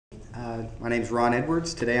My name is Ron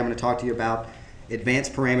Edwards. Today I'm going to talk to you about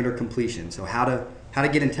advanced parameter completion. So how to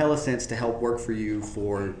get IntelliSense to help work for you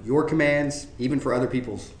for your commands, even for other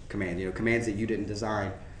people's commands, commands that you didn't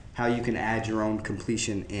design, how you can add your own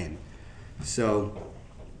completion in. So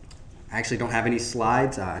I actually don't have any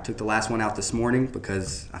slides. I took the last one out this morning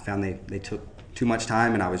because I found they took too much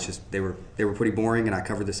time, and they were pretty boring, and I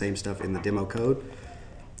covered the same stuff in the demo code.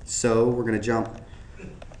 So we're going to jump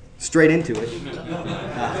straight into it.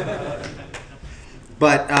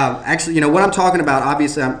 Actually, what I'm talking about,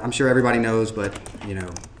 obviously, I'm sure everybody knows, but,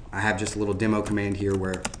 I have just a little demo command here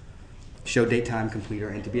where show date time completer,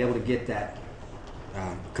 and to be able to get that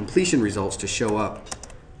completion results to show up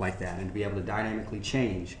like that, and to be able to dynamically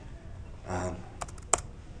change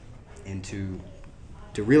and to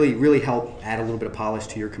really help add a little bit of polish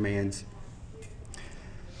to your commands.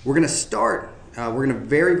 We're going to start. We're going to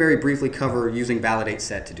very, very briefly cover using validate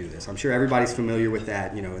set to do this. I'm sure everybody's familiar with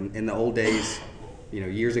that. In the old days,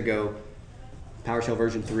 years ago, PowerShell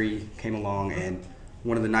version 3 came along, and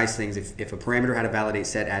one of the nice things, if a parameter had a validate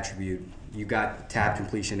set attribute, you got tab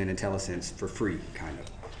completion in IntelliSense for free, kind of.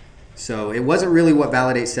 So it wasn't really what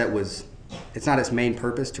validate set was. It's not its main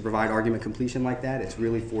purpose to provide argument completion like that. It's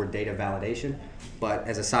really for data validation. But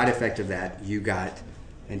as a side effect of that, you got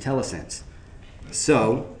IntelliSense.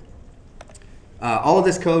 So all of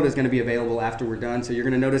this code is going to be available after we're done. So you're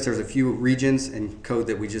going to notice there's a few regions in code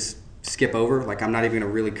that we just skip over. Like, I'm not even going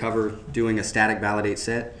to really cover doing a static validate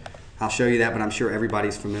set. I'll show you that, but I'm sure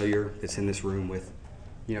everybody's familiar that's in this room with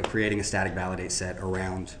creating a static validate set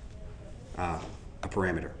around a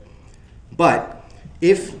parameter. But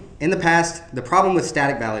if in the past, the problem with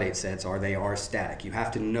static validate sets are they are static. You have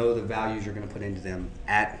to know the values you're going to put into them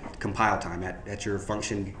at compile time, at your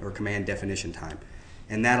function or command definition time.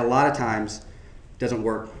 And that a lot of times doesn't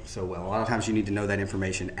work so well. A lot of times you need to know that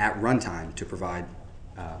information at runtime to provide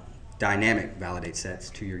dynamic validate sets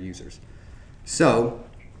to your users. So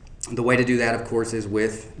the way to do that, of course, is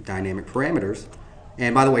with dynamic parameters.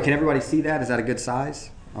 And by the way, can everybody see that? Is that a good size?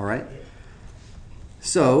 All right.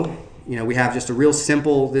 So we have just a real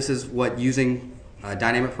simple, this is what using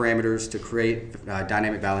dynamic parameters to create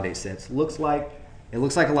dynamic validate sets looks like. It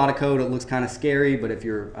looks like a lot of code. It looks kind of scary, but if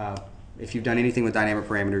you've done anything with dynamic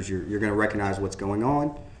parameters, you're going to recognize what's going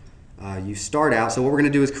on. You start out, so what we're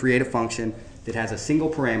going to do is create a function that has a single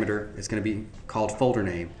parameter. It's going to be called folder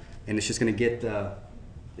name, and it's just going to get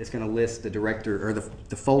it's going to list the director or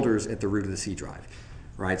the folders at the root of the C drive,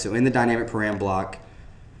 right? So in the dynamic param block,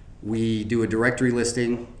 we do a directory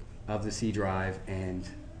listing of the C drive, and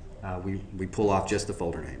we pull off just the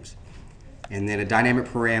folder names. And then a dynamic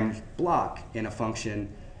param block in a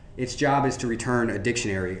function, its job is to return a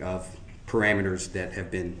dictionary of parameters that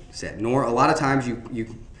have been set. Nor a lot of times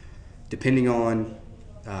you depending on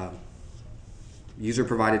user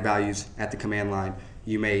provided values at the command line,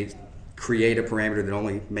 you may create a parameter that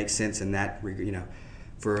only makes sense in that,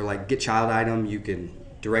 for like get child item, you can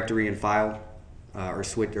directory and file or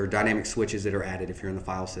switch or dynamic switches that are added if you're in the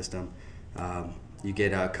file system. You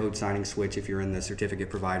get a code signing switch if you're in the certificate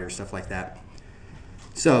provider, stuff like that.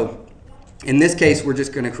 So in this case, we're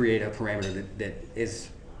just going to create a parameter that is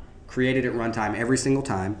created at runtime every single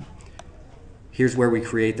time. Here's where we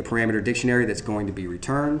create the parameter dictionary that's going to be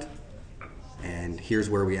returned. And here's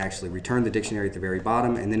where we actually return the dictionary at the very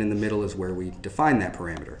bottom. And then in the middle is where we define that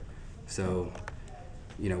parameter. So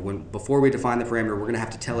before we define the parameter, we're going to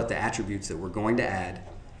have to tell it the attributes that we're going to add.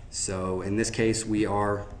 So in this case, we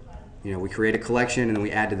create a collection and then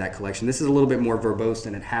we add to that collection. This is a little bit more verbose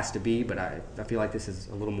than it has to be, but I feel like this is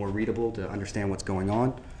a little more readable to understand what's going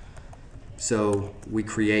on. So we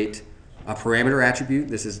create a parameter attribute.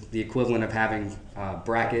 This is the equivalent of having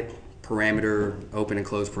bracket, parameter, open and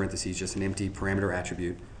close parentheses, just an empty parameter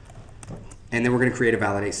attribute. And then we're going to create a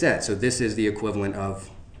validate set. So this is the equivalent of,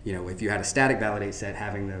 if you had a static validate set,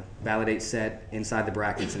 having the validate set inside the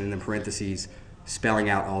brackets and in the parentheses spelling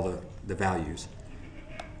out all the values.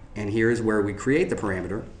 And here's where we create the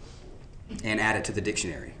parameter and add it to the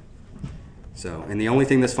dictionary. So, and the only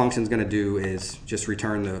thing this function is going to do is just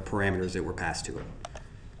return the parameters that were passed to it.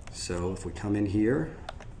 So if we come in here,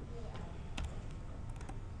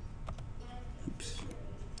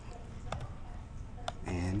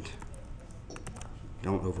 and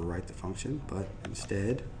don't overwrite the function, but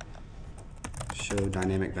instead show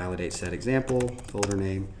dynamic validate set example, folder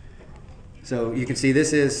name. So you can see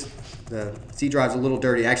this is, the C drive's a little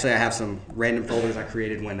dirty. Actually, I have some random folders I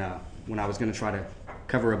created when I was going to try to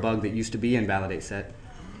cover a bug that used to be in validate set.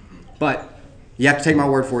 But you have to take my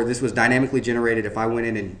word for it. This was dynamically generated. If I went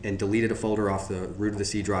in and deleted a folder off the root of the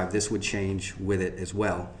C drive, this would change with it as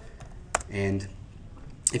well. And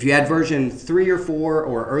If you had version 3 or 4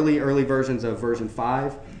 or early versions of version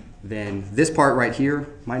 5, then this part right here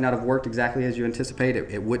might not have worked exactly as you anticipate.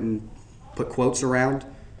 It wouldn't put quotes around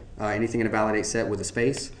anything in a validate set with a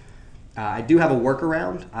space. I do have a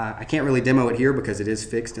workaround. I can't really demo it here because it is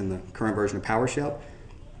fixed in the current version of PowerShell.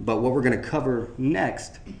 But what we're going to cover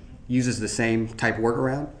next uses the same type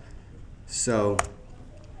workaround. So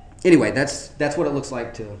anyway, that's what it looks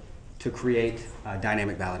like to create a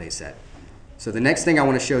dynamic validate set. So the next thing I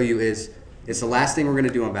want to show you is, it's the last thing we're going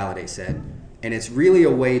to do on validate set, and it's really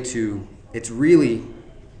a way to, it's really,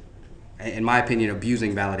 in my opinion,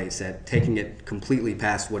 abusing validate set, taking it completely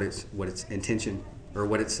past what its intention or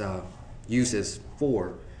what its use is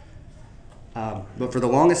for. But for the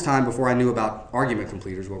longest time, before I knew about argument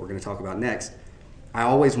completers, what we're going to talk about next, I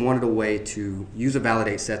always wanted a way to use a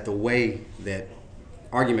validate set the way that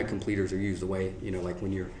argument completers are used, the way, like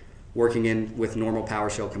when you're working with normal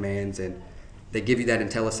PowerShell commands and they give you that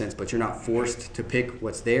IntelliSense, but you're not forced to pick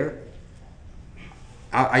what's there.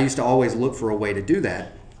 I used to always look for a way to do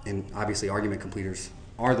that, and obviously argument completers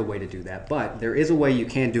are the way to do that, but there is a way you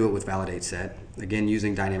can do it with validate set, again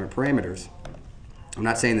using dynamic parameters. I'm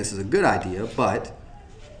not saying this is a good idea, but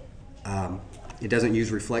it doesn't use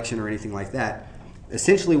reflection or anything like that.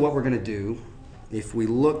 Essentially what we're going to do, if we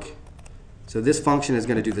look, so this function is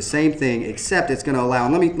going to do the same thing, except it's going to allow,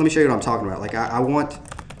 and let me show you what I'm talking about. Like I want,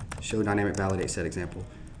 show dynamic validate set example.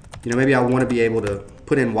 Maybe I want to be able to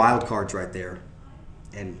put in wildcards right there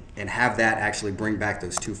and have that actually bring back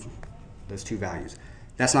those two values.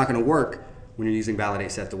 That's not going to work when you're using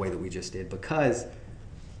validate set the way that we just did, because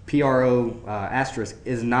PRO asterisk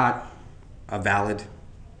is not a valid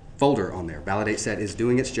folder on there. Validate set is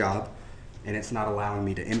doing its job, and it's not allowing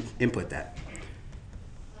me to input that.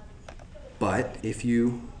 But if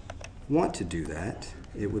you want to do that,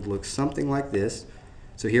 it would look something like this.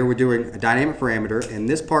 So here we're doing a dynamic parameter, and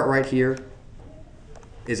this part right here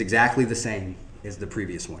is exactly the same as the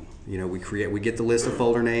previous one. We get the list of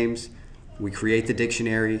folder names, we create the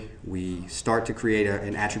dictionary, we start to create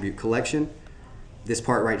an attribute collection. This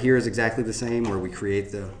part right here is exactly the same, where we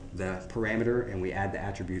create the parameter and we add the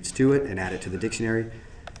attributes to it and add it to the dictionary.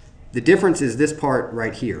 The difference is this part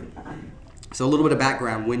right here. So a little bit of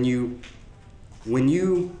background. When you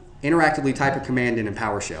interactively type a command in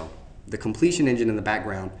PowerShell, the completion engine in the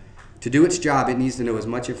background, to do its job, it needs to know as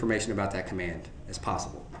much information about that command as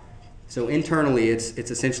possible. So internally, it's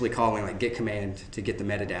essentially calling like get command to get the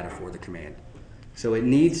metadata for the command. So it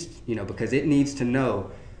needs, because it needs to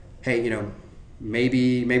know, hey,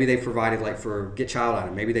 maybe they've provided, like for get child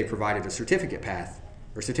item, maybe they provided a certificate path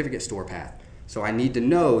or certificate store path. So I need to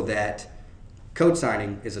know that code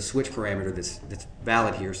signing is a switch parameter that's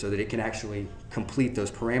valid here, so that it can actually complete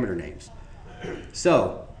those parameter names.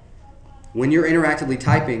 So when you're interactively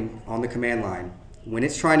typing on the command line, when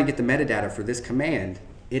it's trying to get the metadata for this command,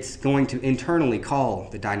 it's going to internally call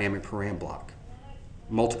the dynamic param block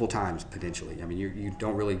multiple times potentially. I mean, you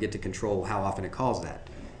don't really get to control how often it calls that.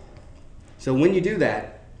 So when you do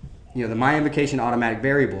that, the myInvocation automatic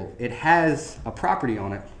variable, it has a property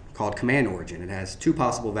on it called command origin. It has two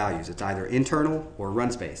possible values. It's either internal or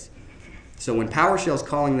run space. So when PowerShell is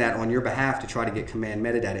calling that on your behalf to try to get command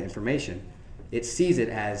metadata information, it sees it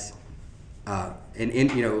as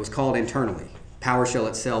it was called internally. PowerShell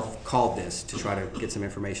itself called this to try to get some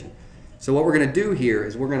information. So what we're going to do here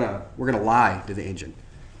is we're going to lie to the engine.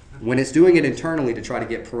 When it's doing it internally to try to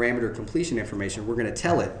get parameter completion information, we're going to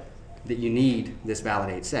tell it that you need this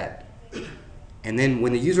validate set. And then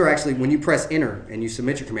when the user when you press enter and you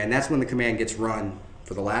submit your command, that's when the command gets run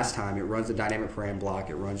for the last time. It runs the dynamic param block,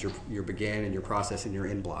 it runs your begin and your process and your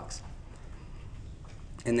end blocks.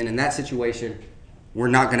 And then in that situation, we're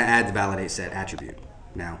not going to add the validate set attribute.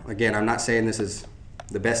 Now, again, I'm not saying this is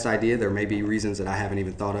the best idea. There may be reasons that I haven't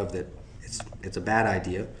even thought of that it's a bad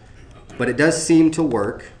idea. But it does seem to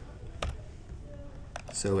work.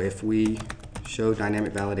 So if we show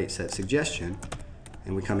dynamic validate set suggestion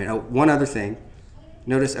and we come in, one other thing.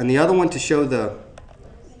 Notice, and the other one to show that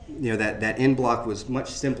end block was much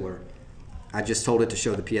simpler. I just told it to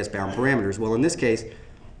show the PS bound parameters. Well, in this case,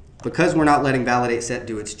 because we're not letting validate set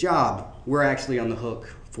do its job, we're actually on the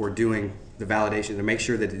hook for doing the validation to make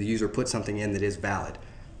sure that the user puts something in that is valid.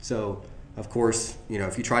 So, of course,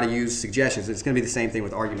 if you try to use suggestions, it's going to be the same thing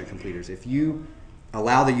with argument completers. If you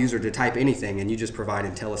allow the user to type anything and you just provide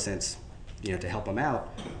IntelliSense, to help them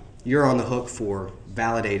out, you're on the hook for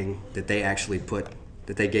validating that they actually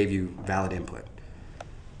that they gave you valid input.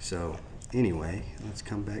 So anyway, let's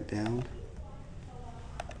come back down.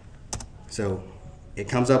 So it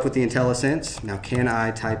comes up with the IntelliSense. Now, can I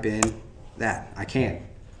type in that? I can.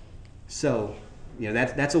 So,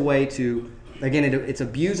 that's a way to again, it's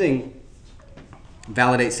abusing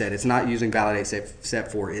validate set. It's not using validate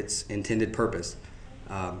set for its intended purpose.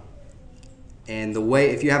 And the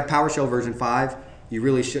way, if you have PowerShell version 5, you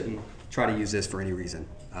really shouldn't try to use this for any reason.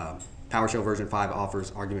 PowerShell version 5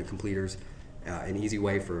 offers argument completers, an easy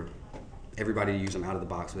way for everybody to use them out of the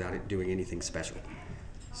box without it doing anything special.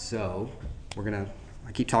 So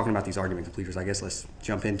I keep talking about these argument completers. I guess let's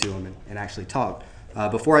jump into them and actually talk.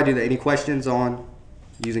 Before I do that, any questions on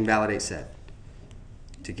using validate set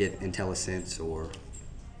to get IntelliSense or,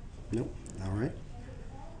 nope, all right.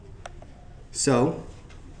 So,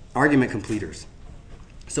 argument completers.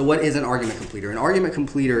 So what is an argument completer? An argument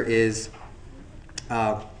completer is,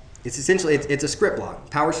 it's essentially, it's a script block.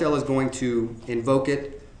 PowerShell is going to invoke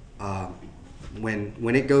it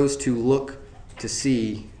when it goes to look to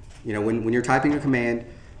see, when you're typing a command,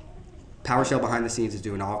 PowerShell behind the scenes is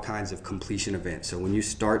doing all kinds of completion events. So when you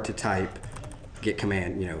start to type get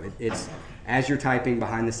command, it's as you're typing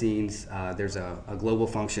behind the scenes, there's a global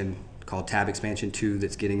function called tab expansion 2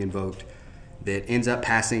 that's getting invoked that ends up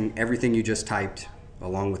passing everything you just typed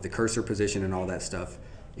along with the cursor position and all that stuff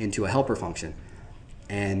into a helper function.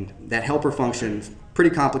 And that helper function's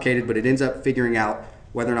pretty complicated, but it ends up figuring out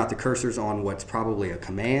whether or not the cursor's on what's probably a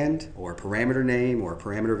command or a parameter name or a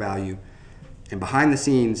parameter value. And behind the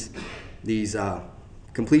scenes, these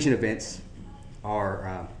completion events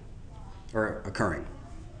are occurring.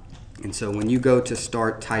 And so when you go to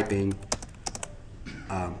start typing,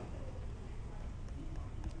 well,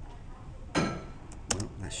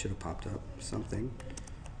 that should have popped up something.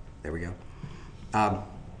 There we go.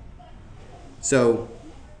 So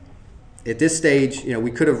at this stage, we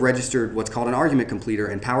could have registered what's called an argument completer,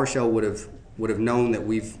 and PowerShell would have known that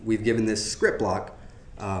we've given this script block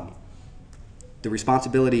the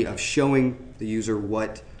responsibility of showing the user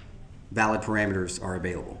what valid parameters are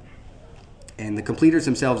available. And the completers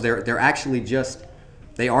themselves, they're actually just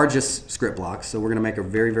script blocks. So we're going to make a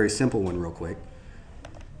very, very simple one real quick.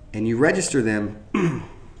 And you register them,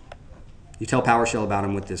 you tell PowerShell about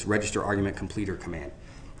them with this register argument completer command.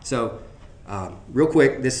 So real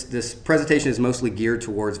quick, this presentation is mostly geared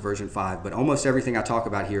towards version 5, but almost everything I talk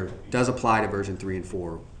about here does apply to version 3 and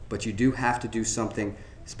 4. But you do have to do something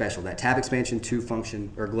special. That tab expansion 2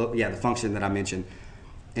 function, the function that I mentioned,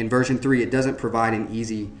 in version 3, it doesn't provide an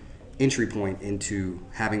easy entry point into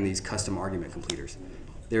having these custom argument completers.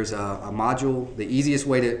 There's a module, the easiest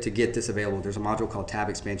way to get this available, there's a module called tab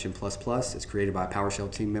expansion ++. It's created by a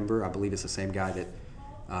PowerShell team member. I believe it's the same guy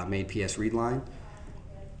that made PS Readline.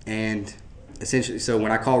 And essentially, so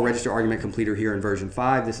when I call register argument completer here in version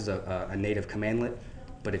 5, this is a native commandlet.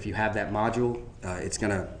 But if you have that module, it's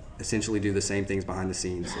going to essentially do the same things behind the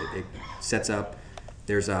scenes. It sets up,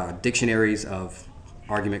 there's dictionaries of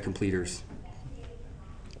argument completers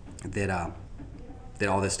that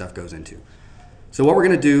all this stuff goes into. So what we're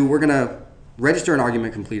going to do, we're going to register an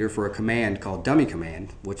argument completer for a command called dummy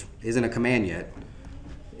command, which isn't a command yet.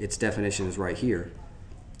 Its definition is right here.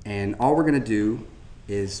 And all we're going to do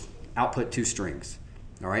is output 2 strings.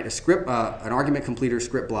 All right, an argument completer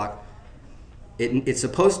script block, it's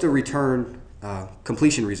supposed to return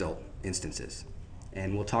completion result instances.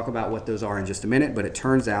 And we'll talk about what those are in just a minute, but it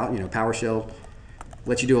turns out, PowerShell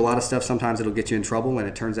lets you do a lot of stuff. Sometimes it'll get you in trouble, and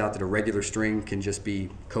it turns out that a regular string can just be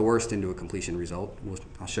coerced into a completion result.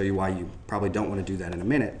 I'll show you why you probably don't want to do that in a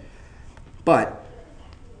minute. But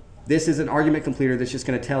this is an argument completer that's just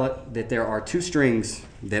going to tell it that there are 2 strings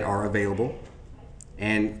that are available.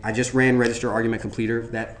 And I just ran register argument completer.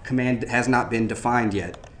 That command has not been defined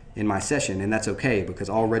yet in my session, and that's okay, because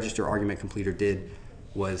all register argument completer did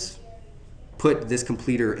was put this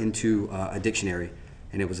completer into a dictionary,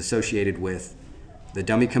 and it was associated with the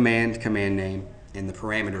dummy command name and the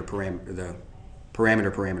parameter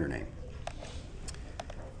name.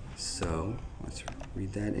 So let's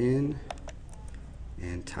read that in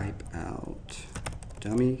and type out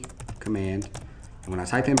dummy command. And when I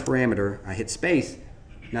type in parameter, I hit space,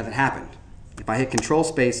 nothing happened. If I hit control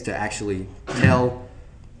space to actually tell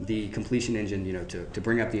the completion engine, to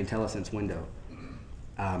bring up the IntelliSense window,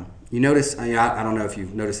 you notice, I don't know if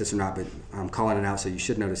you've noticed this or not, but I'm calling it out, so you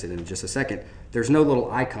should notice it in just a second. There's no little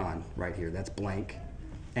icon right here. That's blank.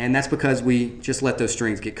 And that's because we just let those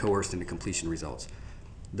strings get coerced into completion results.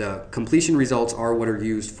 The completion results are what are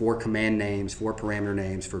used for command names, for parameter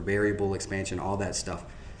names, for variable expansion, all that stuff.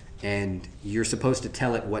 And you're supposed to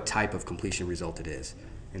tell it what type of completion result it is.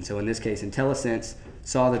 And so in this case, IntelliSense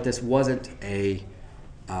saw that this wasn't a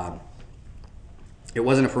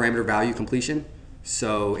parameter value completion,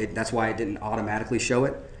 so that's why it didn't automatically show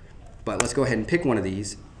it. But let's go ahead and pick one of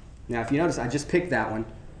these. Now, if you notice, I just picked that one.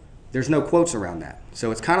 There's no quotes around that.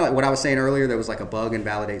 So it's kind of like what I was saying earlier. There was like a bug in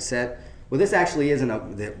validate set. Well, this actually isn't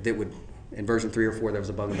that would, in version 3 or 4, there was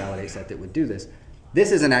a bug in validate set that would do this.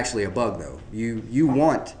 This isn't actually a bug, though. You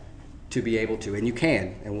want to be able to, and you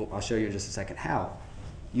can, and I'll show you in just a second how.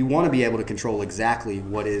 You want to be able to control exactly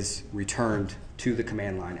what is returned to the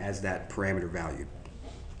command line as that parameter value.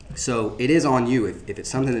 So it is on you. If it's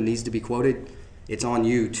something that needs to be quoted, it's on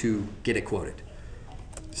you to get it quoted.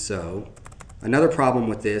 So another problem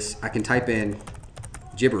with this, I can type in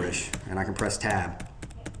gibberish and I can press tab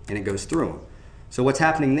and it goes through them. So what's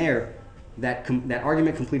happening there, that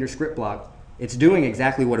argument completer script block, it's doing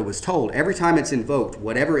exactly what it was told. Every time it's invoked,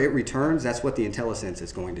 whatever it returns, that's what the IntelliSense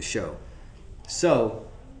is going to show. So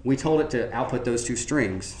we told it to output those 2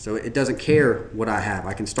 strings, so it doesn't care what I have.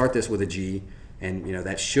 I can start this with a G, and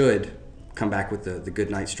that should come back with the good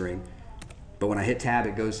night string. But when I hit tab,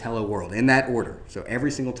 it goes hello world in that order. So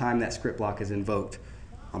every single time that script block is invoked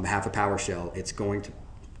on behalf of PowerShell, it's going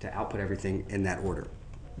to output everything in that order.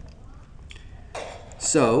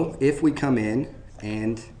 So if we come in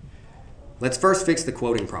and let's first fix the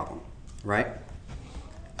quoting problem, right?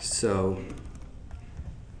 So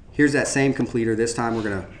here's that same completer. This time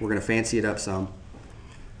we're gonna fancy it up some.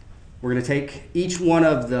 We're gonna take each one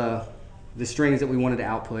of the strings that we wanted to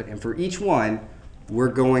output, and for each one, we're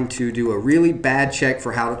going to do a really bad check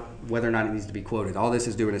for whether or not it needs to be quoted. All this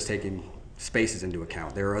is doing is taking spaces into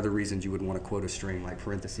account. There are other reasons you would want to quote a string, like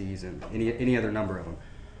parentheses and any other number of them.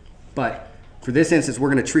 But for this instance,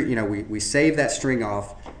 we're going to treat, we save that string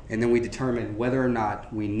off, and then we determine whether or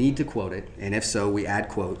not we need to quote it, and if so, we add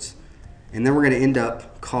quotes. And then we're going to end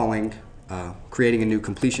up creating a new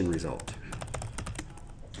completion result.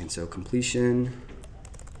 And so completion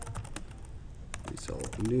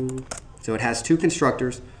result new. So it has 2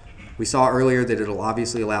 constructors. We saw earlier that it'll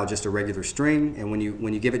obviously allow just a regular string, and when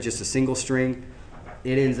you give it just a single string,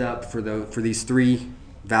 it ends up for these 3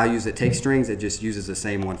 values that take strings, it just uses the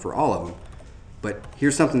same one for all of them. But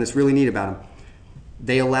here's something that's really neat about them.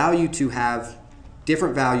 They allow you to have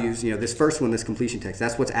different values. This first one, this completion text,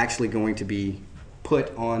 that's what's actually going to be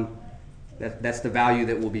put on, that's the value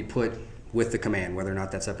that will be put with the command, whether or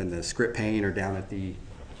not that's up in the script pane or down at the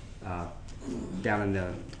down in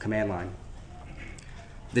the command line.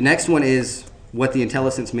 The next one is what the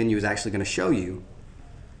IntelliSense menu is actually going to show you.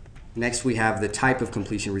 Next we have the type of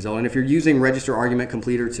completion result, and if you're using register argument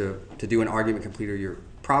completer to do an argument completer, you're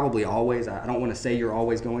probably always, I don't want to say you're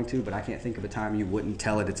always going to, but I can't think of a time you wouldn't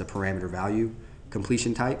tell it it's a parameter value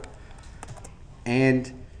completion type.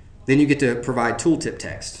 And then you get to provide tooltip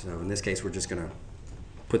text. So in this case, we're just going to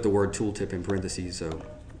put the word tooltip in parentheses so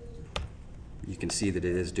you can see that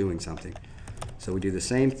it is doing something. So we do the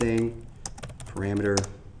same thing, parameter,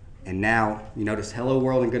 and now you notice hello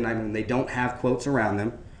world and good night, and they don't have quotes around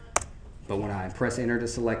them, but when I press enter to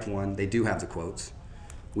select one, they do have the quotes.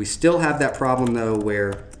 We still have that problem though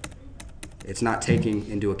where it's not taking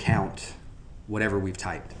into account whatever we've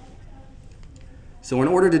typed. So in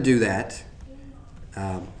order to do that,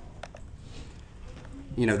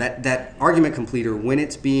 that argument completer, when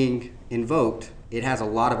it's being invoked, it has a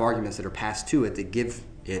lot of arguments that are passed to it that give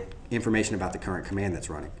it information about the current command that's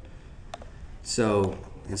running. So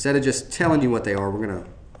instead of just telling you what they are, I'm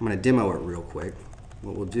gonna demo it real quick.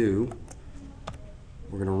 What we'll do,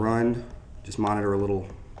 we're gonna just monitor a little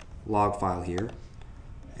log file here,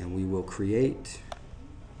 and we will create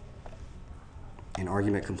an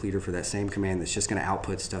argument completer for that same command that's just going to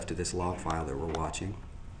output stuff to this log file that we're watching.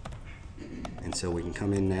 And so we can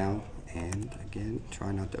come in now and again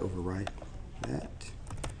try not to overwrite that.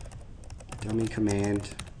 Dummy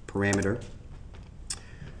command parameter.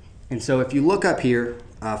 And so if you look up here,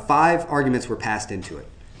 5 arguments were passed into it.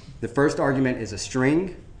 The first argument is a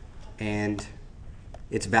string, and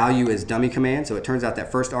its value is dummy command. So it turns out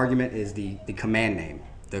that first argument is the command name.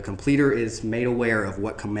 The completer is made aware of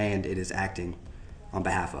what command it is acting on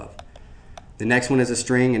behalf of. The next one is a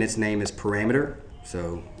string, and its name is parameter.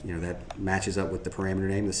 So that matches up with the parameter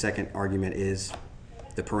name. The second argument is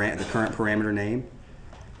the current parameter name.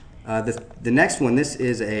 The next one, this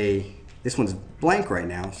one's blank right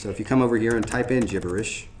now. So if you come over here and type in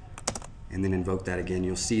gibberish and then invoke that again,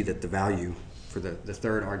 you'll see that the value for the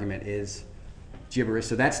third argument is gibberish.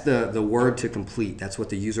 So that's the word to complete. That's what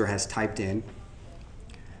the user has typed in.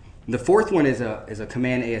 The fourth one is a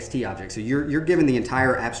command AST object. So you're given the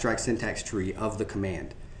entire abstract syntax tree of the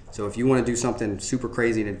command. So if you want to do something super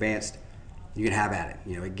crazy and advanced, you can have at it.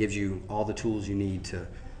 It gives you all the tools you need to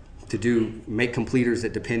make completers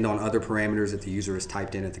that depend on other parameters that the user has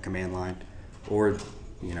typed in at the command line, or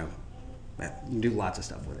you can do lots of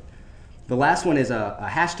stuff with it. The last one is a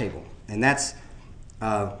hash table, and that's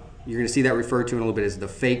you're going to see that referred to in a little bit as the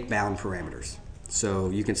fake bound parameters. So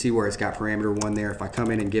you can see where it's got parameter 1 there. If I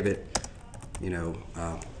come in and give it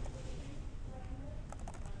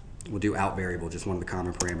we'll do out variable, just one of the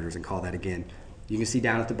common parameters, and call that again. You can see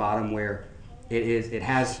down at the bottom where it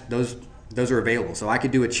has those are available. So I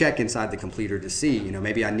could do a check inside the completer to see,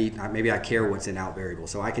 maybe I care what's in out variable.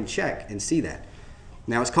 So I can check and see that.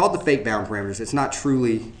 Now it's called the fake bound parameters. It's not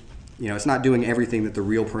truly, it's not doing everything that the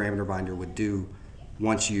real parameter binder would do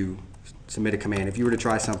once you submit a command. If you were to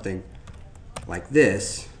try something like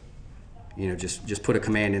this, just put a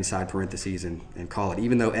command inside parentheses and call it.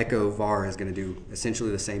 Even though echo var is going to do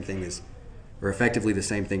essentially the same thing as, or effectively the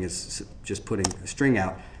same thing as just putting a string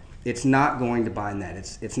out, it's not going to bind that.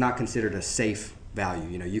 It's not considered a safe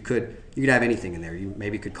value. You could have anything in there. You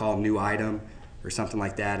maybe could call new item or something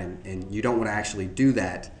like that, and you don't want to actually do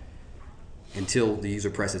that until the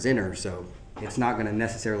user presses enter. So it's not going to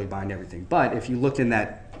necessarily bind everything. But if you looked in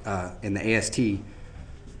that in the AST,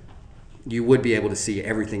 you would be able to see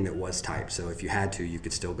everything that was typed. So if you had to, you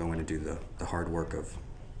could still go in and do the hard work of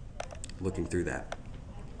looking through that.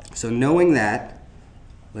 So knowing that,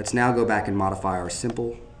 let's now go back and modify our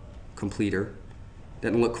simple completer.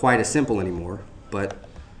 Doesn't look quite as simple anymore, but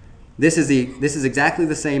this is exactly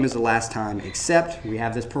the same as the last time, except we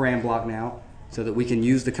have this param block now, so that we can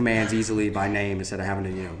use the commands easily by name instead of having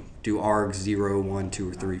to do args 0, 1, 2,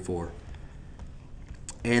 or 3, 4.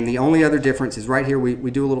 And the only other difference is right here we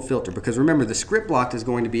do a little filter, because remember the script block is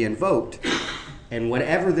going to be invoked, and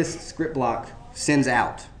whatever this script block sends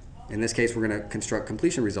out, in this case we're going to construct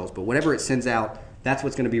completion results, but whatever it sends out, that's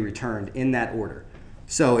what's going to be returned in that order.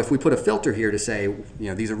 So if we put a filter here to say,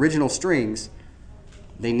 these original strings,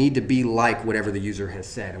 they need to be like whatever the user has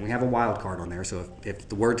said. And we have a wildcard on there, so if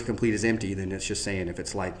the word to complete is empty, then it's just saying if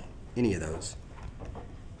it's like any of those.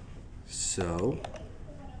 So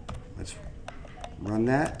let's run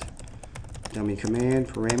that. Dummy command,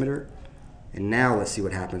 parameter. And now let's see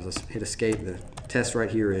what happens. Let's hit escape. The test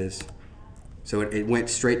right here is, so it went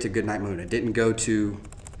straight to Goodnight Moon. It didn't go to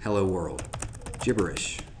Hello World.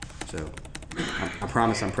 Gibberish. So I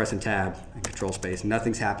promise I'm pressing tab and control space.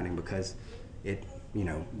 Nothing's happening because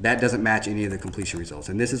that doesn't match any of the completion results.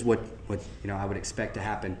 And this is what I would expect to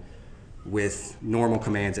happen with normal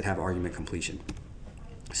commands that have argument completion.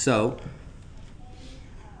 So,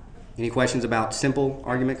 any questions about simple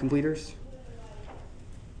argument completers?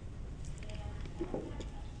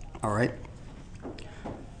 All right.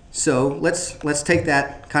 So let's take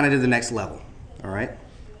that kind of to the next level. All right.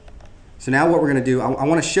 So now what we're going to do, I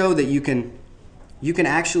want to show that you can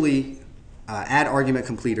actually add argument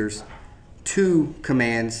completers to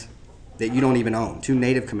commands that you don't even own, to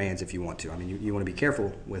native commands if you want to. I mean, you want to be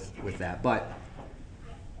careful with that. But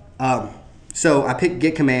so I picked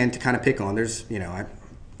get command to kind of pick on. There's, I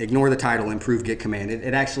ignore the title, improve get command.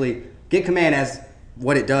 It actually, get command as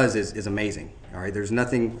what it does is amazing. All right, there's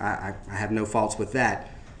nothing, I have no faults with that.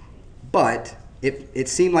 But it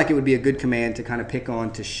seemed like it would be a good command to kind of pick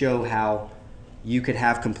on to show how you could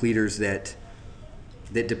have completers that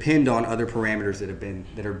depend on other parameters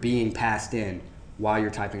that are being passed in while you're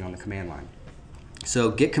typing on the command line.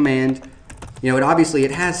 So get command,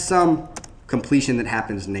 it has some completion that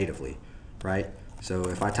happens natively, right? So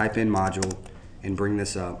if I type in module and bring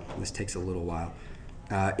this up, this takes a little while.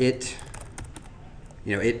 It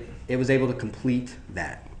was able to complete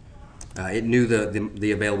that. It knew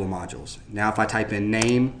the available modules. Now if I type in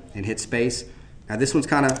name and hit space, now this one's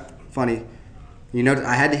kind of funny. You notice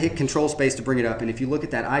I had to hit control space to bring it up, and if you look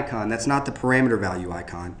at that icon, that's not the parameter value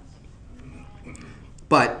icon.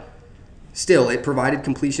 But still, it provided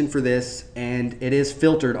completion for this, and it is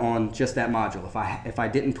filtered on just that module. If I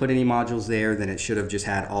didn't put any modules there, then it should have just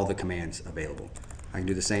had all the commands available. I can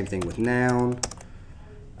do the same thing with noun.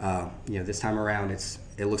 This time around,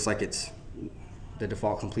 it looks like the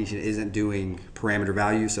default completion isn't doing parameter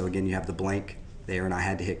value, so again, you have the blank there, and I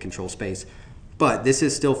had to hit control space. But this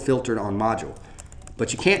is still filtered on module.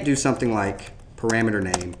 But you can't do something like parameter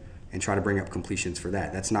name and try to bring up completions for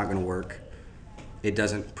that. That's not going to work. It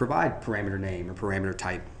doesn't provide parameter name or parameter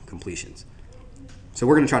type completions. So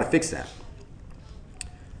we're going to try to fix that.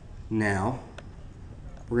 Now,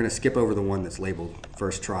 we're going to skip over the one that's labeled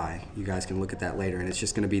first try. You guys can look at that later, and it's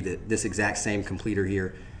just going to be this exact same completer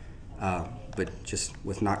here, but just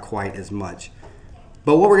with not quite as much.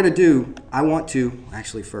 But what we're going to do, I want to,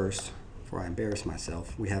 actually first, before I embarrass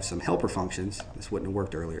myself, we have some helper functions. This wouldn't have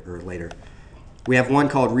worked earlier or later. We have one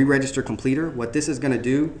called re-register completer. What this is going to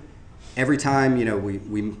do, every time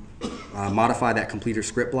we modify that completer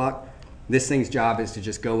script block, this thing's job is to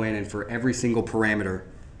just go in and for every single parameter,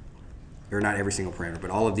 or not every single parameter, but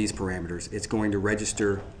all of these parameters, it's going to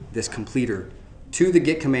register this completer to the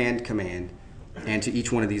get command and to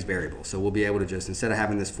each one of these variables. So we'll be able to just, instead of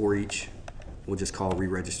having this for each, we'll just call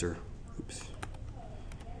re-register. Oops.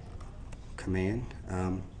 command.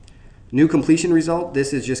 New completion result,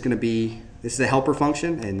 this is just going to be, this is a helper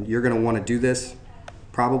function, and you're going to want to do this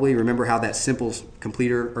probably. Remember how that simple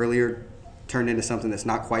completer earlier turned into something that's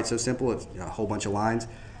not quite so simple. It's a whole bunch of lines.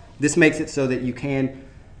 This makes it so that you can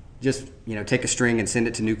just take a string and send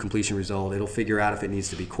it to new completion result. It'll figure out if it needs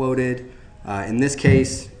to be quoted. In this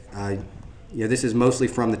case, this is mostly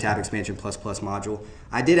from the Tab Expansion ++ module.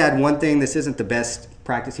 I did add one thing. This isn't the best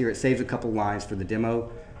practice here. It saves a couple lines for the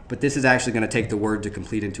demo, but this is actually going to take the word to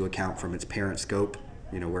complete into account from its parent scope,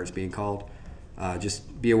 where it's being called.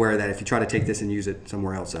 Just be aware that if you try to take this and use it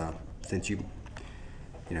somewhere else, since you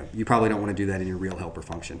probably don't want to do that in your real helper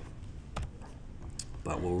function.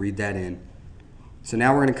 But we'll read that in. So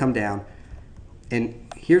now we're going to come down, and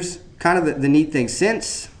here's kind of the neat thing.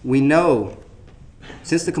 Since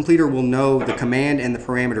the completer will know the command and the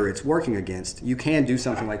parameter it's working against, you can do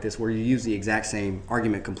something like this where you use the exact same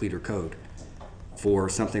argument completer code for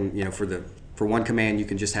something. For one command, you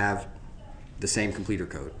can just have the same completer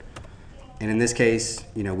code. And in this case,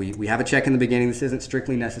 we have a check in the beginning. This isn't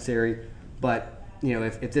strictly necessary, but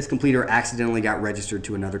if this completer accidentally got registered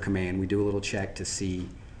to another command, we do a little check to see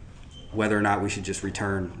whether or not we should just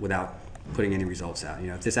return without putting any results out.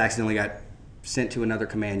 If this accidentally got sent to another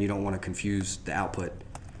command, you don't want to confuse the output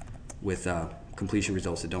with completion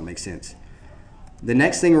results that don't make sense. The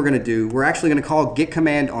next thing we're going to do, we're actually going to call get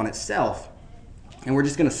command on itself, and we're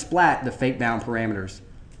just going to splat the fake bound parameters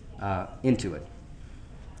into it.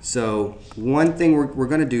 So one thing we're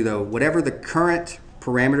going to do, though, whatever the current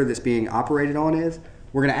parameter that's being operated on is,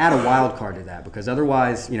 we're going to add a wildcard to that, because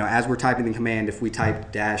otherwise, as we're typing the command, if we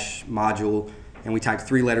type -module and we type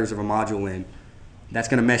 3 letters of a module in, that's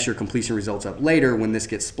going to mess your completion results up later when this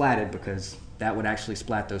gets splatted, because that would actually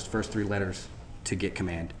splat those first 3 letters to get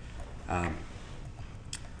command. And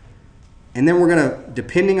then we're going to,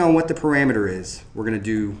 depending on what the parameter is, we're going to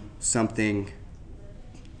do something,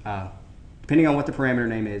 depending on what the parameter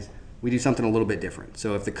name is, we do something a little bit different.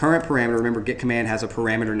 So if the current parameter, remember get command has a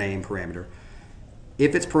parameter name parameter.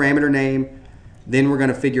 If it's parameter name, then we're going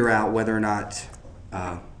to figure out whether or not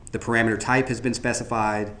the parameter type has been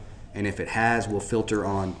specified, and if it has, we'll filter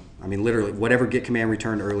on, literally whatever get command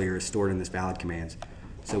returned earlier is stored in this valid commands.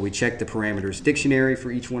 So we check the parameters dictionary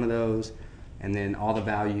for each one of those, and then all the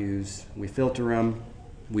values, we filter them,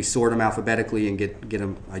 we sort them alphabetically and get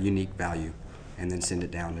them a unique value, and then send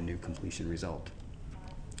it down to new completion result.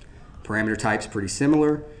 Parameter type's pretty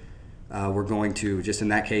similar. We're going to, just in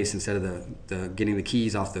that case, instead of the getting the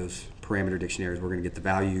keys off those parameter dictionaries, we're going to get the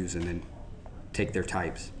values and then take their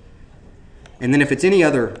types. And then if it's any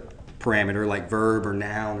other parameter like verb or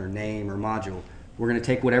noun or name or module, we're going to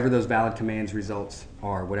take whatever those valid commands results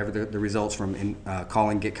are, whatever the results from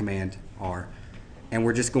calling get command are, and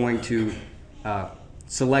we're just going to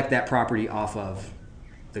select that property off of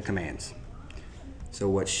the commands. So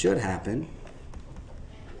what should happen?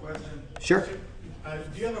 Question. Sure.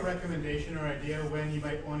 Do you have a recommendation or idea when you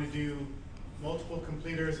might want to do multiple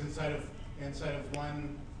completers inside of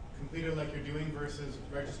one completer like you're doing versus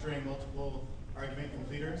registering multiple argument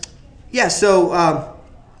completers? Yeah, so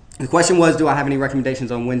the question was, do I have any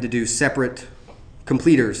recommendations on when to do separate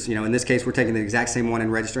completers? In this case, we're taking the exact same one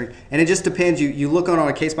and registering. And it just depends. You look on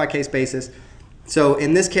a case-by-case basis. So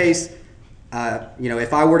in this case,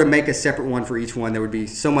 if I were to make a separate one for each one, there would be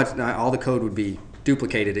so much, all the code would be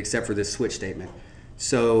duplicated except for this switch statement.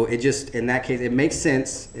 So it just, in that case, it makes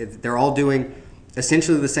sense. They're all doing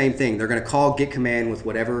essentially the same thing. They're going to call get command with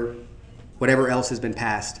whatever else has been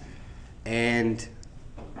passed. And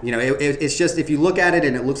it's just, if you look at it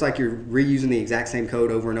and it looks like you're reusing the exact same code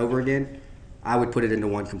over and over again, I would put it into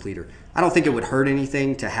one completer. I don't think it would hurt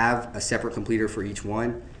anything to have a separate completer for each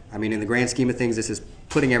one. In the grand scheme of things, this is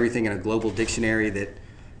putting everything in a global dictionary that,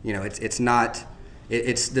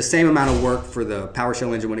 it's the same amount of work for the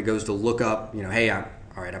PowerShell engine when it goes to look up, hey, all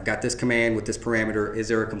right, I've got this command with this parameter. Is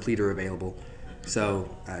there a completer available? So,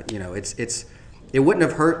 it wouldn't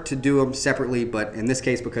have hurt to do them separately, but in this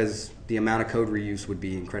case, because the amount of code reuse would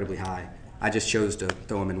be incredibly high, I just chose to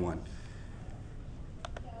throw them in one.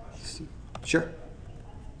 Sure.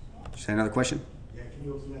 Say another question? Yeah, can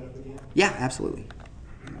you open that up again? Yeah, absolutely.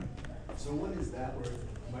 So what is that word?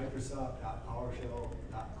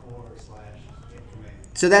 Microsoft.powershell.core/getCommand.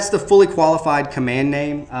 So that's the fully qualified command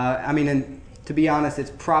name. And to be honest,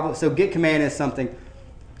 it's probably, so get command is something,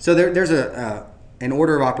 so there's an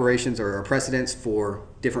order of operations or a precedence for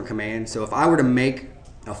different commands. So if I were to make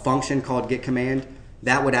a function called get command,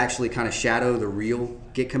 that would actually kind of shadow the real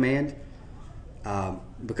get command,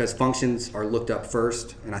 because functions are looked up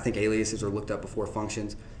first, and I think aliases are looked up before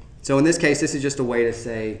functions. So in this case, this is just a way to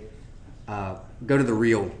say, go to the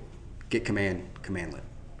real get command commandlet.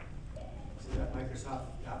 So that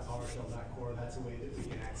Microsoft.PowerShell.core, that's a way that we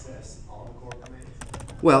can access all the core commands?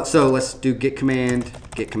 Well, so let's do git command,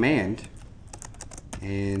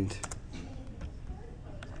 and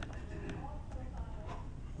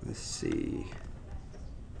let's see,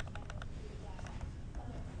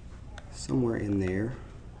 somewhere in there,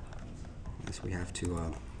 unless we have to,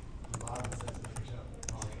 The bottom says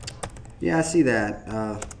Microsoft.PowerShell. yeah, I see that. Yeah,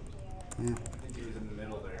 I think it was in the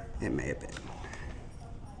middle there. it may have been.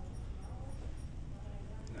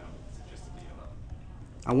 No, it's just a deal.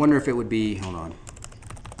 I wonder if it would be, hold on.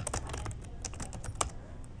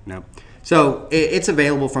 No. So it's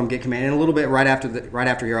available from git command, and a little bit right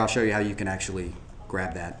after here, I'll show you how you can actually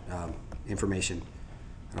grab that information.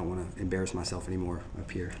 I don't want to embarrass myself anymore up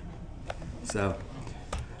here. So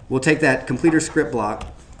we'll take that completer script block,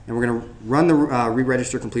 and we're going to run the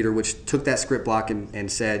re-register completer, which took that script block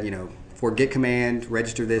and said, you know, for git command,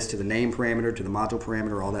 register this to the name parameter, to the module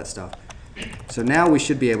parameter, all that stuff. So now we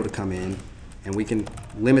should be able to come in, and we can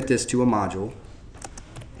limit this to a module.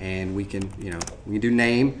 And we can, you know, we can do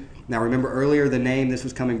name. Now remember earlier the name, this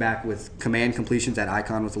was coming back with command completions. That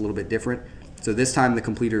icon was a little bit different. So this time the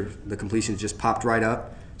completions just popped right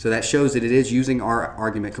up. So that shows that it is using our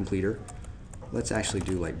argument completer. Let's actually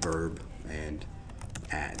do like verb and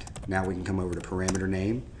add. Now we can come over to parameter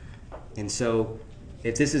name. And so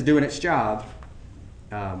if this is doing its job,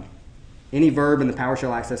 any verb in the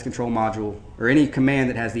PowerShell Access Control module, or any command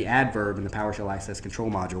that has the add verb in the PowerShell Access Control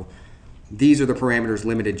module, these are the parameters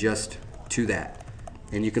limited just to that.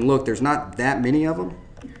 And you can look, there's not that many of them.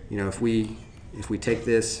 You know, if we take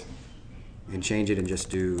this and change it and just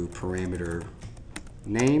do parameter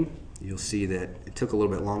name, you'll see that it took a little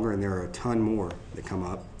bit longer, and there are a ton more that come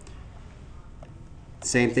up.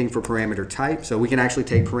 Same thing for parameter type. So we can actually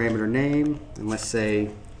take parameter name, and let's say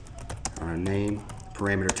name,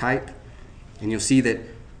 parameter type, and you'll see that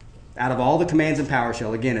out of all the commands in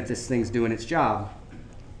PowerShell, again, if this thing's doing its job,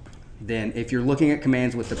 then if you're looking at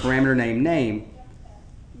commands with the parameter name,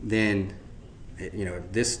 then you know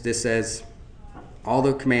this says all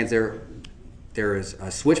the commands there is a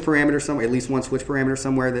switch parameter somewhere, at least one switch parameter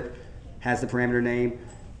somewhere that has the parameter name,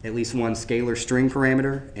 at least one scalar string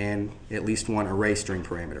parameter, and at least one array string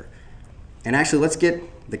parameter. And actually, let's get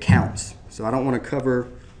the counts. So I don't want to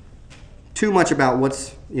cover too much about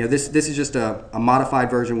what's, you know, this is just a modified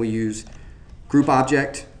version. We use group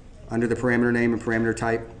object under the parameter name and parameter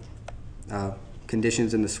type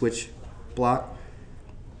conditions in the switch block.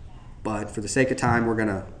 But for the sake of time,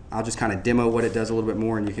 I'll just kind of demo what it does a little bit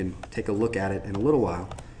more, and you can take a look at it in a little while.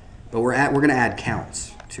 But we're going to add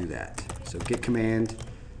counts to that. So git command,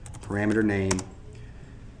 parameter name,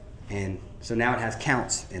 and so now it has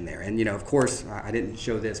counts in there. And you know, of course, I didn't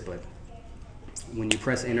show this, but when you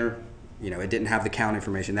press enter, you know, it didn't have the count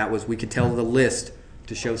information. That was, we could tell the list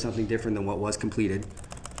to show something different than what was completed.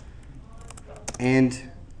 And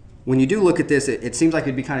when you do look at this, it seems like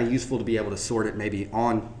it'd be kind of useful to be able to sort it maybe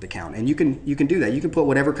on the count. And you can do that. You can put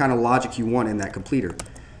whatever kind of logic you want in that completer.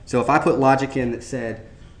 So if I put logic in that said,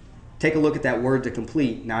 take a look at that word to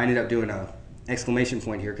complete. Now I ended up doing a exclamation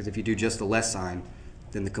point here, because if you do just the less sign,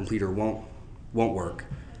 then the completer won't work.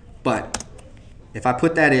 But if I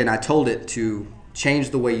put that in, I told it to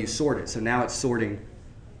change the way you sort it. So now it's sorting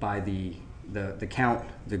by the count,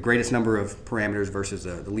 the greatest number of parameters versus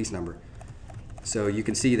the least number. So you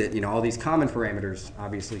can see that, you know, all these common parameters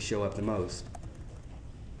obviously show up the most.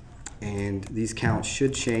 And these counts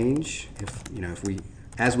should change if, you know,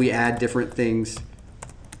 as we add different things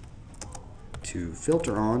to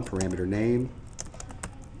filter on parameter name.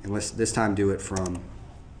 And let's this time do it from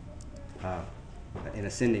in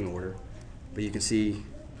ascending order. But you can see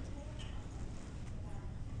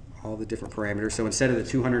all the different parameters. So instead of the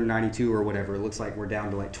 292 or whatever, it looks like we're down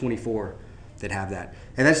to like 24 that have that.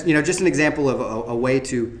 And that's, you know, just an example of a way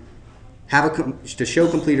to have to show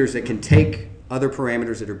completers that can take other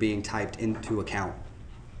parameters that are being typed into account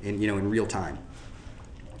in, you know, in real time.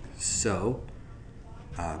 So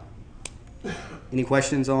any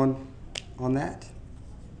questions on that?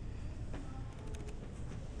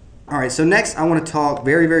 All right, so next I want to talk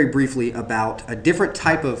very, very briefly about a different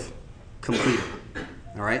type of completer.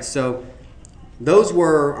 All right, so those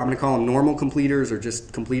were, I'm going to call them normal completers or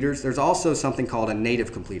just completers. There's also something called a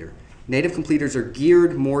native completer. Native completers are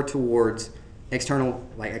geared more towards external,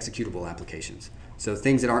 like executable applications. So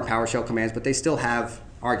things that aren't PowerShell commands, but they still have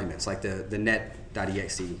arguments, like the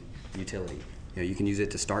net.exe utility. You know, you can use it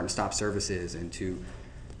to start and stop services and to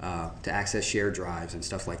access shared drives and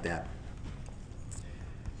stuff like that.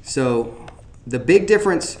 So the big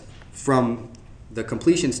difference from the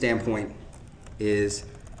completion standpoint is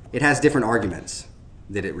it has different arguments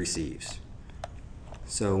that it receives.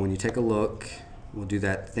 So when you take a look, we'll do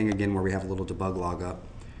that thing again where we have a little debug log up.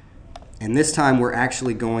 And this time we're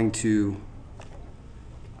actually going to,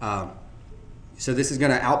 so this is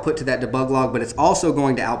going to output to that debug log, but it's also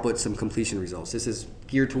going to output some completion results. This is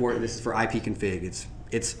geared toward, this is for ipconfig.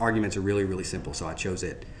 Its arguments are really, really simple, so I chose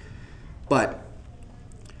it. But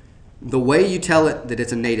the way you tell it that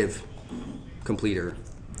it's a native completer,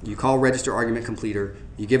 you call register argument completer,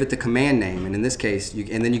 you give it the command name, and in this case,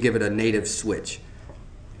 and then you give it a native switch.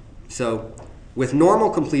 So with normal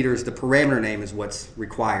completers, the parameter name is what's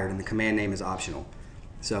required, and the command name is optional.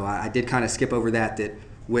 So I did kind of skip over that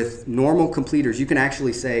with normal completers, you can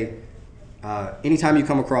actually say, anytime you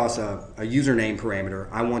come across a username parameter,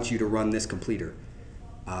 I want you to run this completer.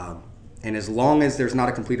 And as long as there's not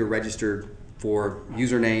a completer registered for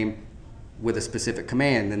username with a specific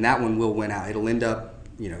command, then that one will win out. It'll end up,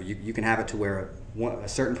 you can have it to where a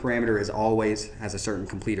certain parameter is always has a certain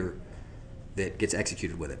completer that gets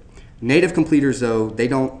executed with it. Native completers, though,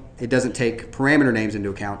 it doesn't take parameter names into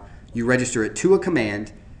account. You register it to a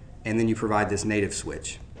command, and then you provide this native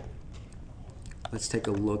switch. Let's take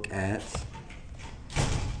a look at,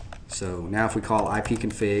 so now if we call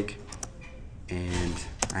ipconfig, and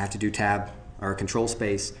I have to do tab or control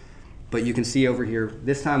space, but you can see over here,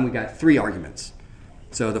 this time we got 3 arguments.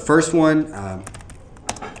 So the first one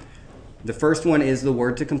is the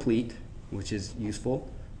word to complete, which is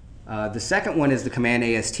useful. The second one is the command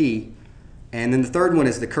AST, and then the third one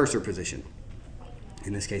is the cursor position,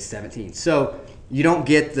 in this case 17. So you don't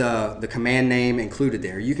get the command name included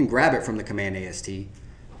there. You can grab it from the command AST.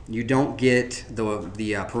 You don't get the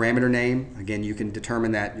parameter name. Again, you can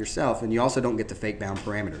determine that yourself, and you also don't get the fake bound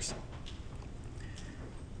parameters.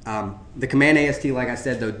 The command AST, like I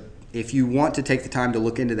said, though, if you want to take the time to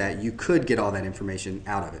look into that, you could get all that information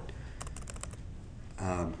out of it.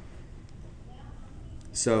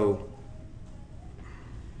 So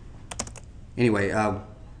anyway,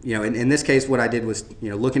 in this case, what I did was,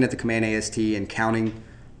 looking at the command AST and counting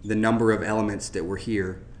the number of elements that were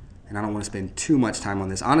here. And I don't want to spend too much time on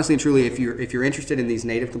this. Honestly and truly, if you're interested in these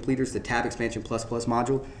native completers, the tab expansion plus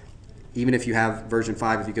module, even if you have version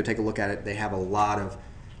 5, if you go take a look at it, they have a lot of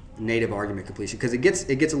native argument completion, because it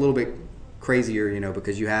gets a little bit crazier,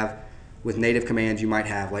 because you have, with native commands, you might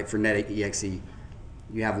have, like for net.exe,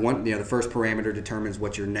 you have one, the first parameter determines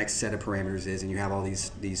what your next set of parameters is, and you have all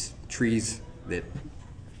these trees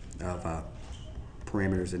of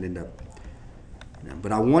parameters that end up.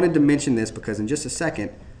 But I wanted to mention this because in just a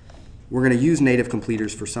second, we're going to use native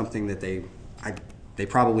completers for something that they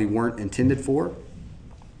probably weren't intended for.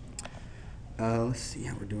 Let's see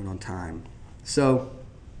how we're doing on time. So,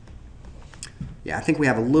 yeah, I think we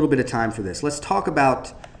have a little bit of time for this. Let's talk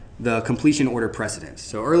about the completion order precedence.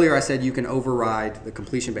 So earlier I said you can override the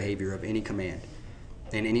completion behavior of any command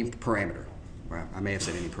and any parameter. Well, I may have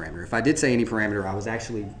said any parameter. If I did say any parameter, I was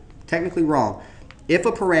actually technically wrong. If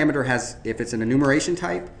a parameter if it's an enumeration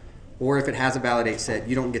type, or if it has a validate set,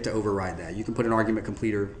 you don't get to override that. You can put an argument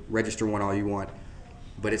completer, register one all you want,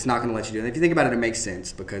 but it's not going to let you do it. And if you think about it, it makes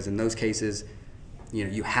sense, because in those cases,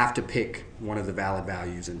 you have to pick one of the valid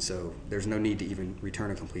values, and so there's no need to even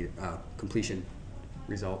return a completion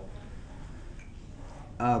result.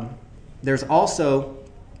 There's also,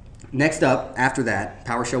 next up, after that,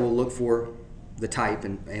 PowerShell will look for the type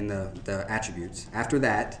and the attributes. After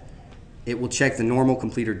that, it will check the normal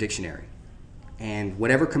completer dictionary. And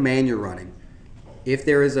whatever command you're running, if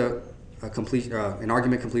there is an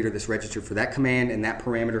argument completer that's registered for that command and that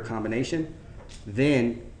parameter combination,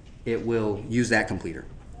 then it will use that completer.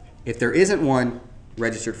 If there isn't one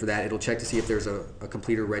registered for that, it'll check to see if there's a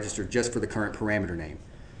completer registered just for the current parameter name.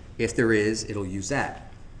 If there is, it'll use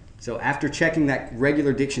that. So after checking that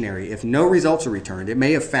regular dictionary, if no results are returned, it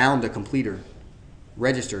may have found a completer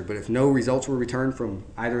registered, but if no results were returned from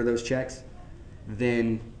either of those checks,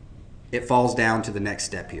 then it falls down to the next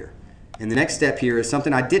step here. And the next step here is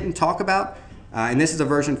something I didn't talk about, and this is a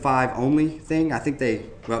version 5 only thing. I think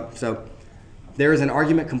so there is an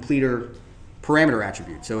argument completer parameter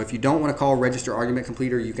attribute. So if you don't want to call register argument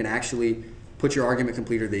completer, you can actually put your argument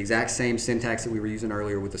completer the exact same syntax that we were using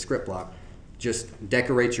earlier with the script block. Just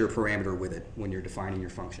decorate your parameter with it when you're defining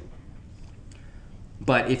your function.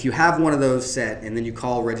 But if you have one of those set and then you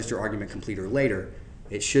call register argument completer later,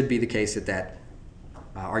 it should be the case that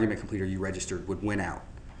argument completer you registered would win out,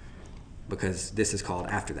 because this is called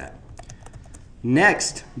after that.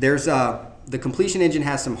 Next, there's the completion engine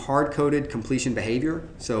has some hard-coded completion behavior.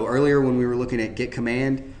 So earlier when we were looking at get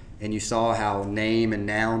command and you saw how name and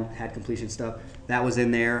noun had completion stuff, that was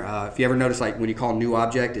in there. If you ever notice, like when you call new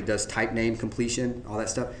object, it does type name completion, all that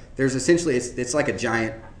stuff. There's essentially, it's like a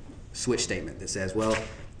giant switch statement that says, well,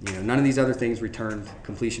 None of these other things returned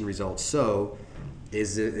completion results. So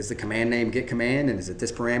is the command name get command, and is it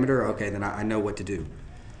this parameter? Okay, then I know what to do.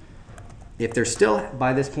 If there still,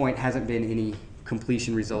 by this point, hasn't been any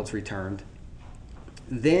completion results returned,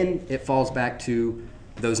 then it falls back to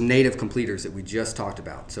those native completers that we just talked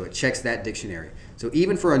about. So it checks that dictionary. So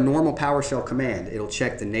even for a normal PowerShell command, it'll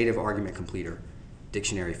check the native argument completer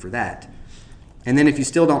dictionary for that. And then if you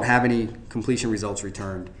still don't have any completion results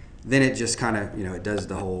returned, then it just kind of, it does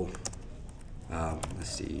the whole, let's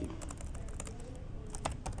see.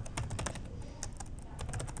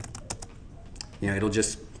 It'll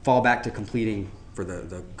just fall back to completing for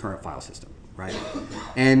the current file system, right?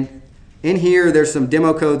 And in here, there's some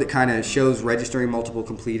demo code that kind of shows registering multiple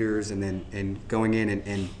completers and then going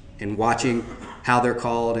in and watching how they're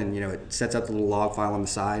called, and it sets up the little log file on the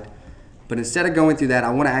side. But instead of going through that,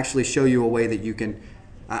 I want to actually show you a way that you can,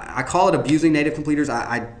 I call it abusing native completers.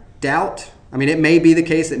 I doubt, it may be the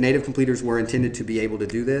case that native completers were intended to be able to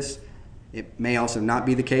do this. It may also not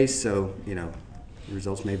be the case, so the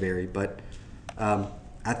results may vary. But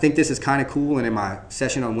I think this is kind of cool, and in my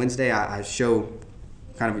session on Wednesday, I show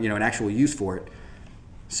kind of an actual use for it.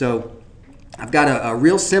 So I've got a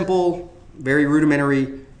real simple, very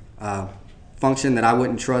rudimentary function that I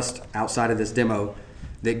wouldn't trust outside of this demo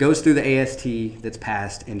that goes through the AST that's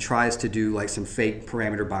passed and tries to do like some fake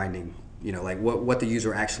parameter binding, like what the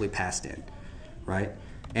user actually passed in, right?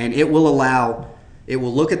 And it will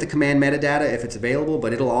look at the command metadata if it's available,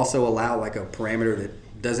 but it'll also allow like a parameter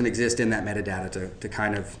that doesn't exist in that metadata to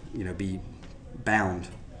kind of be bound.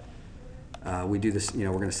 We do this, we're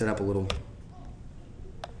going to set up a little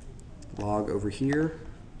log over here.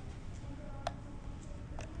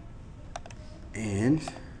 And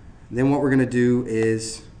then what we're going to do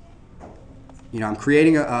is, I'm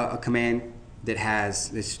creating a command that has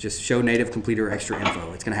this just show native completer extra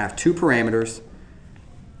info. It's going to have 2 parameters.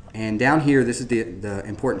 And down here, this is the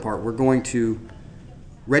important part. We're going to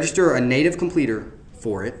register a native completer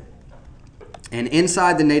for it. And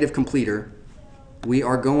inside the native completer, we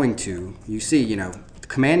are going to, you see, the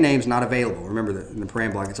command name's not available. Remember, in the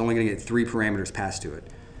param block, it's only going to get 3 parameters passed to it.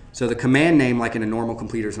 So the command name, like in a normal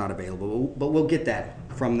completer, is not available, but we'll get that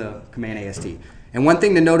from the command AST. And one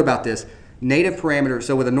thing to note about this, native parameter,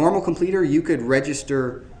 so with a normal completer, you could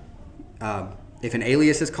register, if an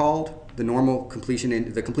alias is called, the completion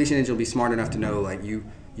engine will be smart enough to know, like, you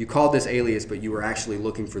called this alias, but you were actually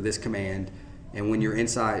looking for this command, and when you're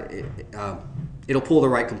inside, it'll pull the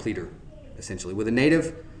right completer, essentially. With a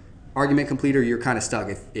native argument completer, you're kind of stuck.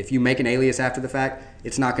 If you make an alias after the fact,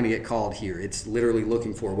 it's not going to get called here. It's literally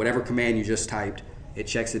looking for whatever command you just typed. It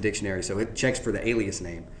checks the dictionary, so it checks for the alias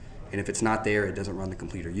name. And if it's not there, it doesn't run the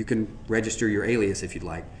completer. You can register your alias if you'd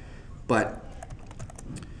like. But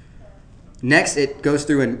next, it goes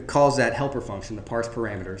through and calls that helper function, the parse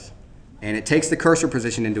parameters. And it takes the cursor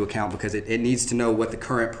position into account because it needs to know what the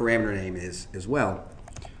current parameter name is as well.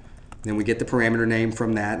 Then we get the parameter name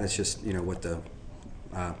from that. That's just what the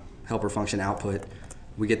helper function output.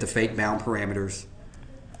 We get the fake bound parameters,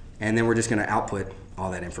 and then we're just going to output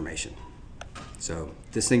all that information. So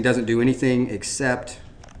this thing doesn't do anything except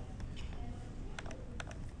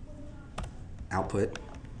output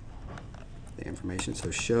the information. So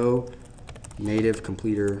show native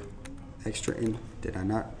completer extra in. Did I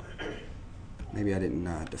not? Maybe I didn't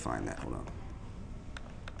define that. Hold on.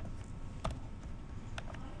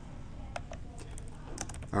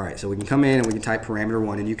 All right, so we can come in and we can type parameter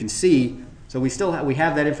 1, and you can see, so we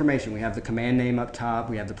have that information. We have the command name up top,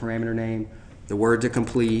 we have the parameter name, the word to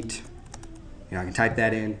complete. I can type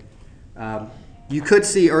that in. You could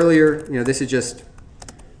see earlier, this is just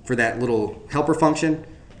for that little helper function.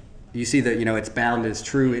 You see that it's bound as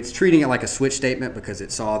true. It's treating it like a switch statement because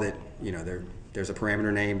it saw that there's a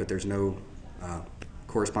parameter name, but there's no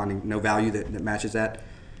corresponding value that matches that.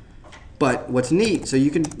 But what's neat, so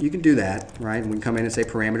you can do that, right? And we can come in and say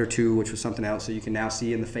parameter 2, which was something else. So you can now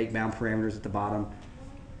see in the fake bound parameters at the bottom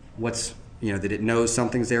what's, that it knows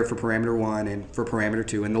something's there for parameter 1 and for parameter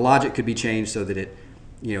 2. And the logic could be changed so that it,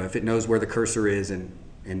 if it knows where the cursor is and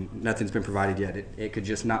nothing's been provided yet, it could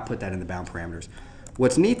just not put that in the bound parameters.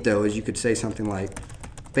 What's neat though is you could say something like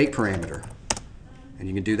fake parameter, and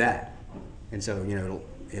you can do that. And so,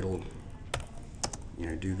 it'll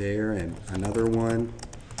do there and another one.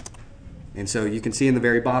 And so you can see in the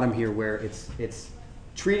very bottom here where it's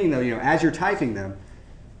treating them, as you're typing them,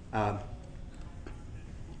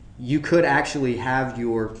 you could actually have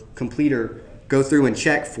your completer go through and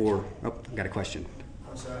check for, oh, I got a question.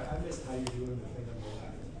 I'm sorry, I missed how you're doing the thing on the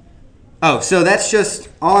left. Oh, so that's just,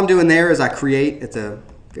 all I'm doing there is I create at the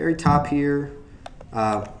very top here,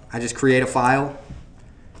 I just create a file,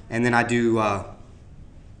 and then I do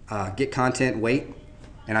get content wait,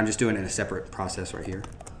 and I'm just doing it in a separate process right here.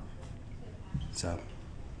 So,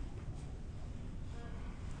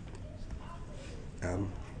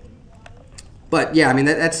 but yeah, I mean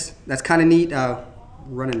that's kind of neat.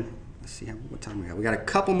 Running. Let's see what time we got. We got a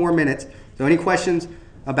couple more minutes. So, any questions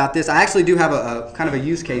about this? I actually do have a kind of a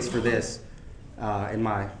use case for this in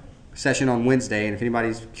my session on Wednesday, and if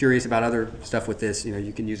anybody's curious about other stuff with this,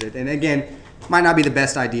 you can use it. And again, might not be the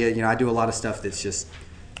best idea. I do a lot of stuff that's just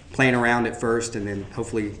playing around at first, and then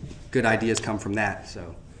hopefully good ideas come from that.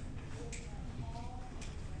 So,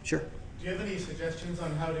 sure. Do you have any suggestions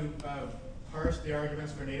on how to parse the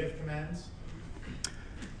arguments for native commands?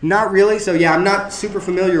 Not really. So yeah, I'm not super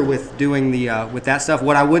familiar with doing the with that stuff.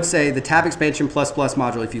 What I would say, the tab expansion plus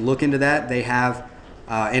module, if you look into that, they have,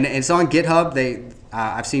 and it's on GitHub.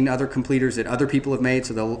 I've seen other completers that other people have made.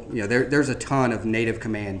 So there's a ton of native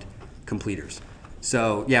command completers.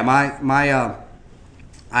 So yeah,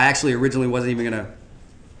 I actually originally wasn't even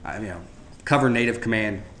gonna, cover native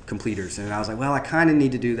command completers, and I was like, well, I kind of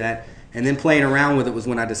need to do that. And then playing around with it was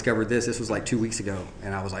when I discovered this. This was like 2 weeks ago,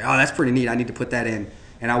 and I was like, oh, that's pretty neat. I need to put that in.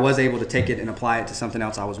 And I was able to take it and apply it to something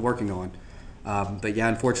else I was working on. But yeah,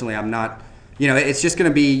 unfortunately, I'm not, it's just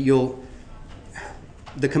going to be,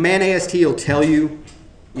 the command AST will tell you,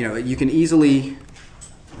 you can easily,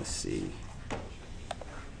 let's see,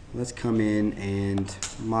 let's come in and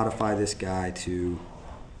modify this guy to,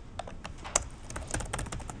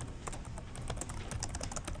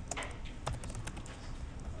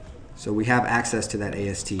 so we have access to that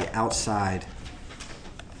AST outside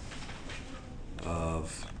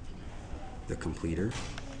of the completer.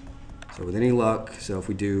 So with any luck, so if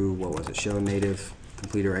we do, what was it, show native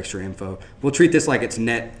completer extra info, we'll treat this like it's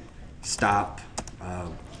net stop,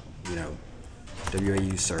 WAU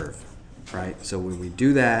serve, right? So when we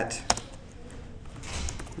do that,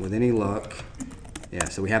 with any luck, yeah,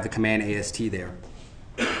 so we have the command AST there.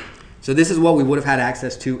 So this is what we would have had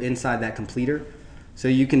access to inside that completer. So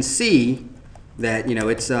you can see that,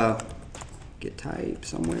 it's get type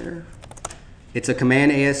somewhere. It's a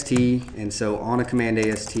command AST, and so on a command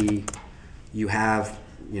AST, you have,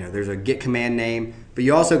 there's a get command name, but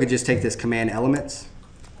you also could just take this command elements.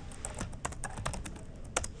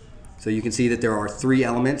 So you can see that there are 3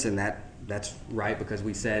 elements, and that's right because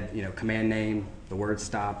we said, command name, the word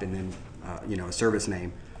stop, and then, a service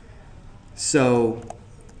name. So,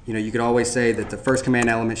 you could always say that the first command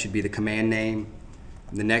element should be the command name.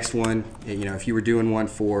 The next one, if you were doing one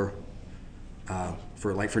for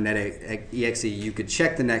NetExe, you could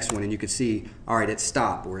check the next one and you could see, all right, it's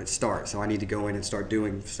stop or it's start. So I need to go in and start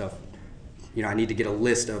doing stuff. I need to get a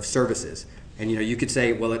list of services. And you could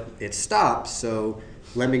say, well, it stops, so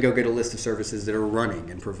let me go get a list of services that are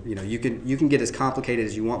running. And you can get as complicated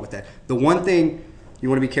as you want with that. The one thing you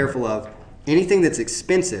want to be careful of, anything that's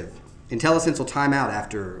expensive, IntelliSense will time out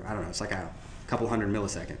after, I don't know, it's like a couple hundred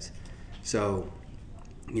milliseconds. So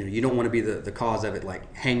you don't want to be the cause of it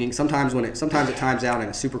like hanging. Sometimes it times out and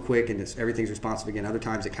it's super quick and everything's responsive again. Other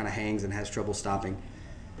times it kind of hangs and has trouble stopping.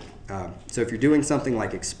 So if you're doing something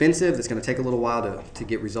like expensive that's going to take a little while to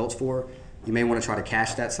get results for, you may want to try to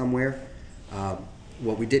cache that somewhere.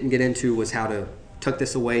 What we didn't get into was how to tuck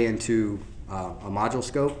this away into a module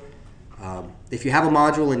scope. If you have a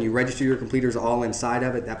module and you register your completers all inside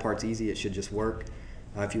of it, that part's easy. It should just work.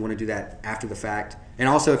 If you want to do that after the fact. And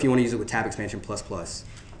also if you want to use it with tab expansion plus.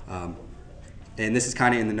 And this is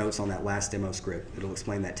kind of in the notes on that last demo script. It'll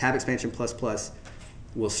explain that tab expansion plus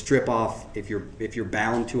will strip off, if you're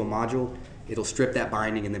bound to a module, it'll strip that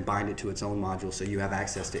binding and then bind it to its own module so you have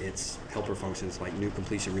access to its helper functions like new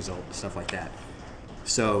completion result, stuff like that.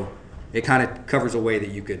 So it kind of covers a way that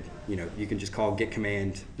you could, you can just call get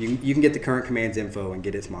command. You can get the current command's info and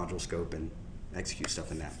get its module scope and execute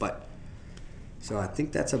stuff in that. So I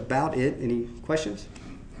think that's about it. Any questions?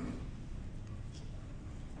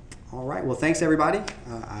 All right. Well, thanks, everybody.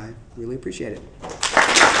 I really appreciate it.